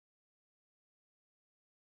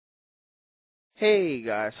Hey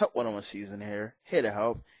guys, Help 101 Season here to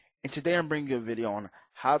help, and today I'm bringing you a video on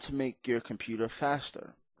how to make your computer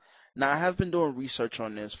faster. Now I have been doing research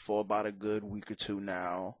on this for about a good week or two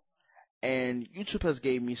now, and YouTube has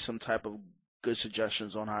gave me some type of good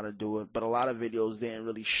suggestions on how to do it, but a lot of videos didn't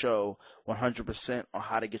really show 100% on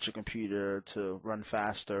how to get your computer to run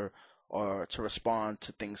faster or to respond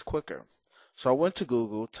to things quicker. So I went to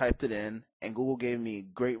Google, typed it in, and Google gave me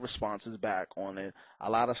great responses back on it. A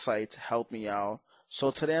lot of sites helped me out.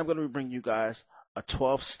 So today I'm going to bring you guys a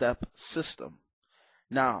 12-step system.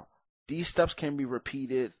 Now, these steps can be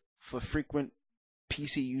repeated for frequent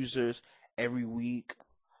PC users every week,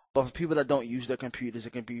 but for people that don't use their computers,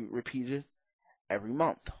 it can be repeated every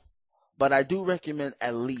month. But I do recommend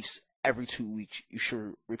at least every 2 weeks you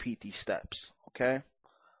should repeat these steps, okay?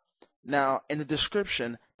 Now, in the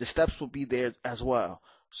description, the steps will be there as well.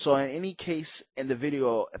 So in any case in the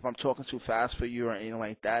video, if I'm talking too fast for you or anything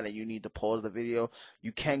like that and you need to pause the video,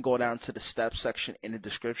 you can go down to the steps section in the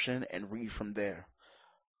description and read from there.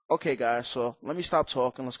 Okay guys, so let me stop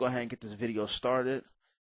talking. Let's go ahead and get this video started.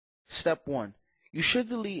 Step 1. You should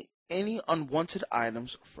delete any unwanted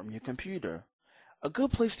items from your computer. A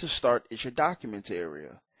good place to start is your documents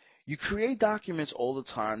area. You create documents all the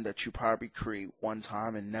time that you probably create one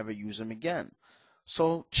time and never use them again.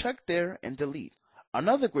 So check there and delete.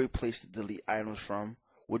 Another great place to delete items from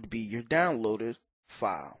would be your downloaded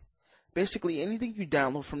file. Basically anything you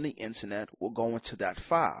download from the internet will go into that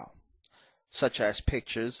file, such as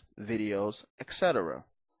pictures, videos, etc.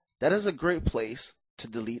 That is a great place to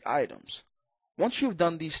delete items. Once you've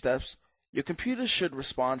done these steps, your computer should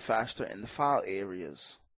respond faster in the file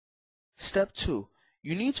areas. Step 2.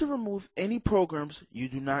 You need to remove any programs you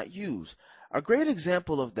do not use. A great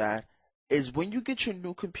example of that is when you get your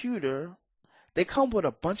new computer, they come with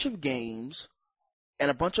a bunch of games and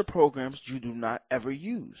a bunch of programs you do not ever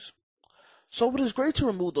use. So it is great to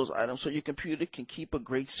remove those items so your computer can keep a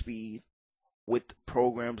great speed with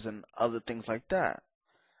programs and other things like that.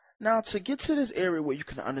 Now, to get to this area where you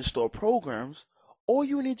can uninstall programs, all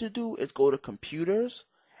you need to do is go to Computers,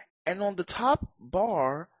 and on the top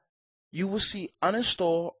bar, you will see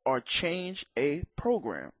Uninstall or Change a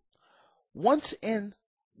Program. Once in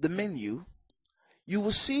the menu, you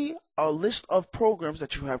will see a list of programs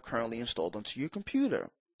that you have currently installed onto your computer.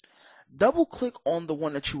 Double-click on the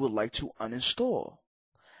one that you would like to uninstall.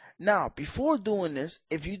 Now, before doing this,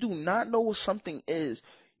 if you do not know what something is,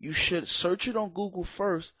 you should search it on Google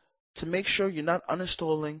first to make sure you're not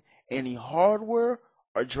uninstalling any hardware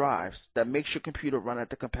or drives that makes your computer run at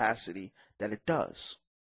the capacity that it does.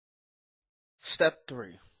 Step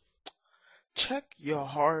 3. Check your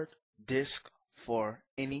hard disk for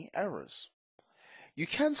any errors. You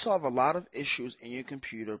can solve a lot of issues in your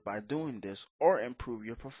computer by doing this or improve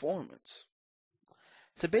your performance.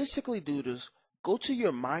 To basically do this, go to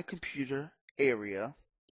your My Computer area,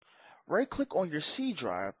 right-click on your C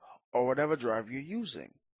drive or whatever drive you're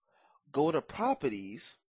using. Go to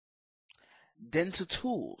Properties, then to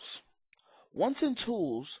Tools. Once in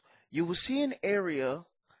Tools, you will see an area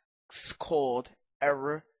called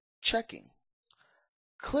Error Checking.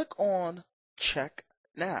 Click on Check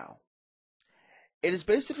Now. It is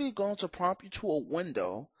basically going to prompt you to a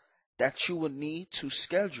window that you will need to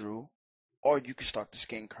schedule, or you can start the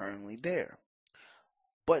scan currently there.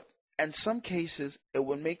 But in some cases, it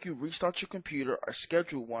will make you restart your computer or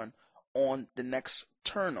schedule one on the next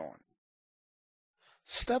turn on.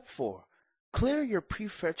 Step 4. Clear your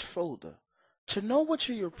Prefetch folder. To know what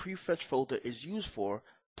your Prefetch folder is used for,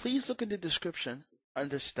 please look in the description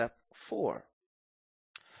under Step 4.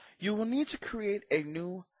 You will need to create a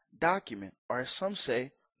new document, or as some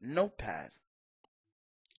say, notepad.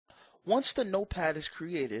 Once the notepad is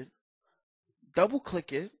created,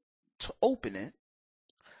 double-click it to open it,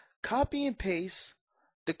 copy and paste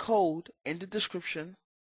the code in the description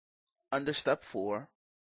under Step 4,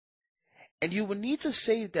 and you will need to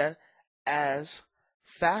save that as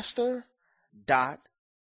faster.bat.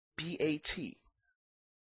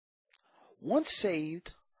 Once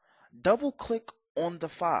saved, double-click on the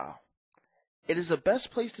file. It is the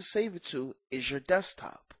best place to save it to is your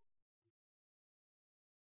desktop.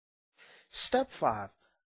 Step 5.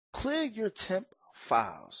 Clear your temp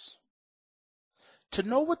files. To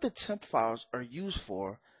know what the temp files are used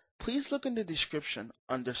for, please look in the description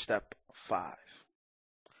under Step 5.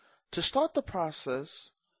 To start the process,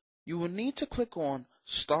 you will need to click on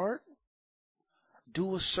Start,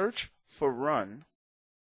 do a search for Run.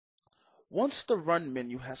 Once the Run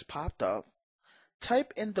menu has popped up,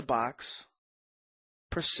 type in the box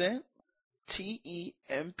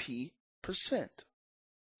 %temp%.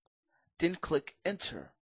 Then click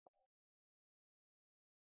Enter.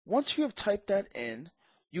 Once you have typed that in,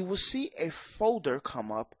 you will see a folder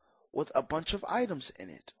come up with a bunch of items in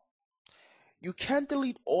it. You can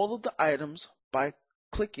delete all of the items by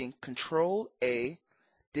clicking Ctrl-A,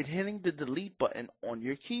 then hitting the delete button on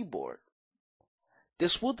your keyboard.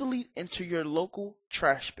 This will delete into your local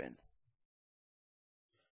trash bin.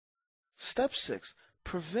 Step 6.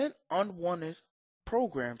 Prevent unwanted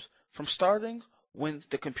programs from starting when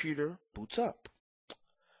the computer boots up.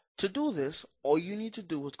 To do this, all you need to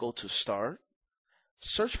do is go to Start,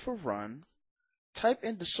 search for Run, type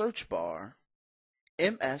in the search bar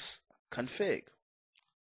msconfig,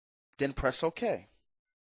 then press OK.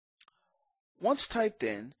 Once typed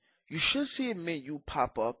in, you should see a menu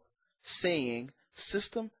pop up saying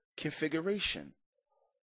System Configuration.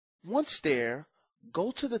 Once there,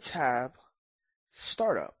 go to the tab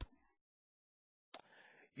Startup.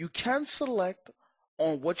 You can select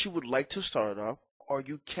on what you would like to start up, or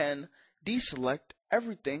you can deselect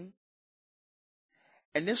everything,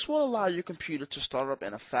 and this will allow your computer to start up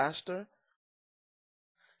in a faster.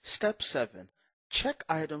 Step 7. Check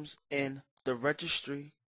items in the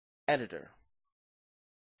Registry editor.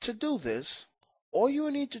 To do this, all you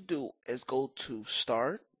need to do is go to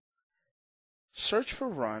Start, search for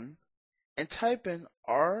Run, and type in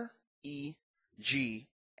REG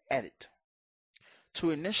Edit to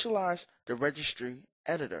initialize the Registry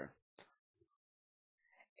editor.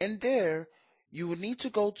 In there, you will need to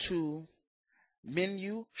go to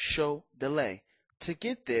Menu Show Delay. To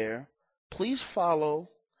get there, please follow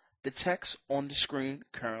the text on the screen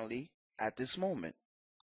currently at this moment.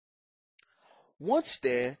 Once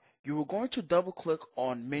there, you are going to double click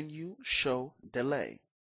on Menu Show Delay.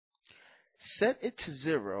 Set it to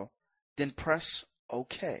 0, then press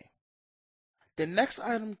OK. The next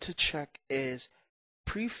item to check is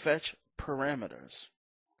Prefetch Parameters.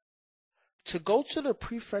 To go to the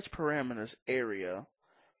Prefetch Parameters area,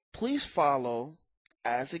 please follow,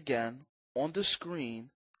 as again, on the screen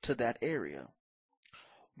to that area.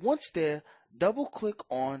 Once there, double click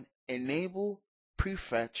on Enable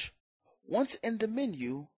Prefetch. Once in the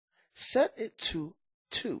menu, set it to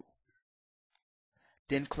 2.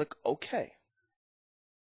 Then click OK.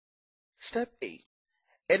 Step 8.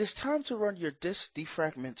 It is time to run your disk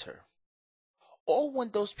defragmenter. All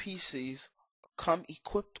Windows PCs come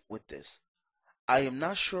equipped with this. I am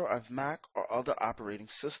not sure of Mac or other operating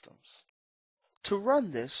systems. To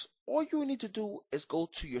run this, all you need to do is go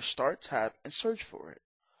to your Start tab and search for it.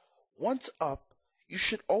 Once up, you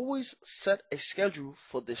should always set a schedule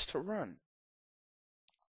for this to run.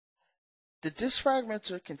 The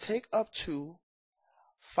defragmenter can take up to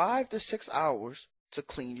 5 to 6 hours to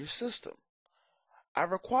clean your system. I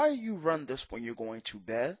require you run this when you're going to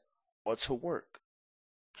bed or to work.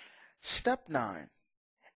 Step 9.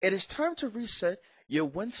 It is time to reset your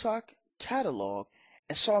WinSCP catalog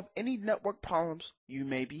and solve any network problems you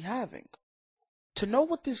may be having. To know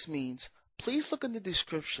what this means, please look in the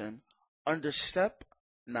description under Step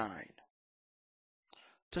 9.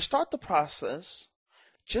 To start the process,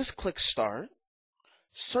 just click Start,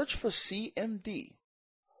 search for CMD.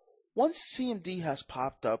 Once CMD has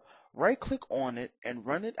popped up, right-click on it and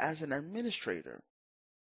run it as an administrator.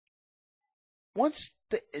 Once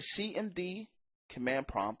the CMD command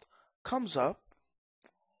prompt comes up,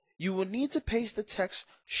 you will need to paste the text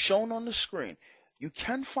shown on the screen. You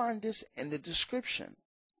can find this in the description.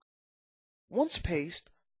 Once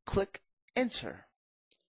pasted, click Enter.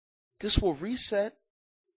 This will reset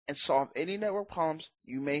and solve any network problems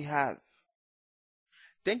you may have.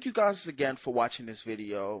 Thank you guys again for watching this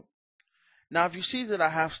video. Now, if you see that I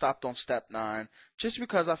have stopped on Step 9, just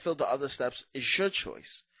because I feel the other steps is your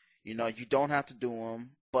choice. You know, you don't have to do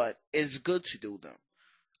them, but it's good to do them.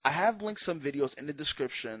 I have linked some videos in the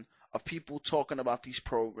description of people talking about these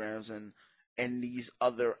programs and these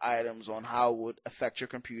other items on how it would affect your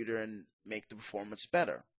computer and make the performance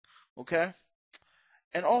better. Okay?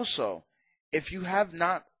 And also, if you have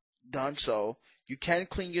not done so, you can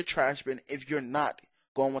clean your trash bin if you're not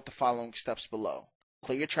going with the following steps below.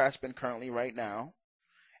 Clear your trash bin currently right now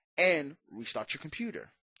and restart your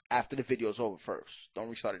computer after the video is over first. Don't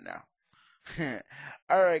restart it now.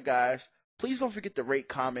 Alright guys, please don't forget to rate,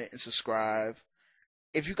 comment, and subscribe.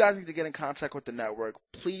 If you guys need to get in contact with the network,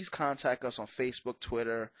 please contact us on Facebook,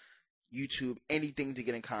 Twitter, YouTube, anything to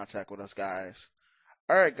get in contact with us, guys.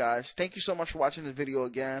 Alright guys, thank you so much for watching this video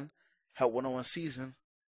again. Help 101 Season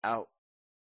out.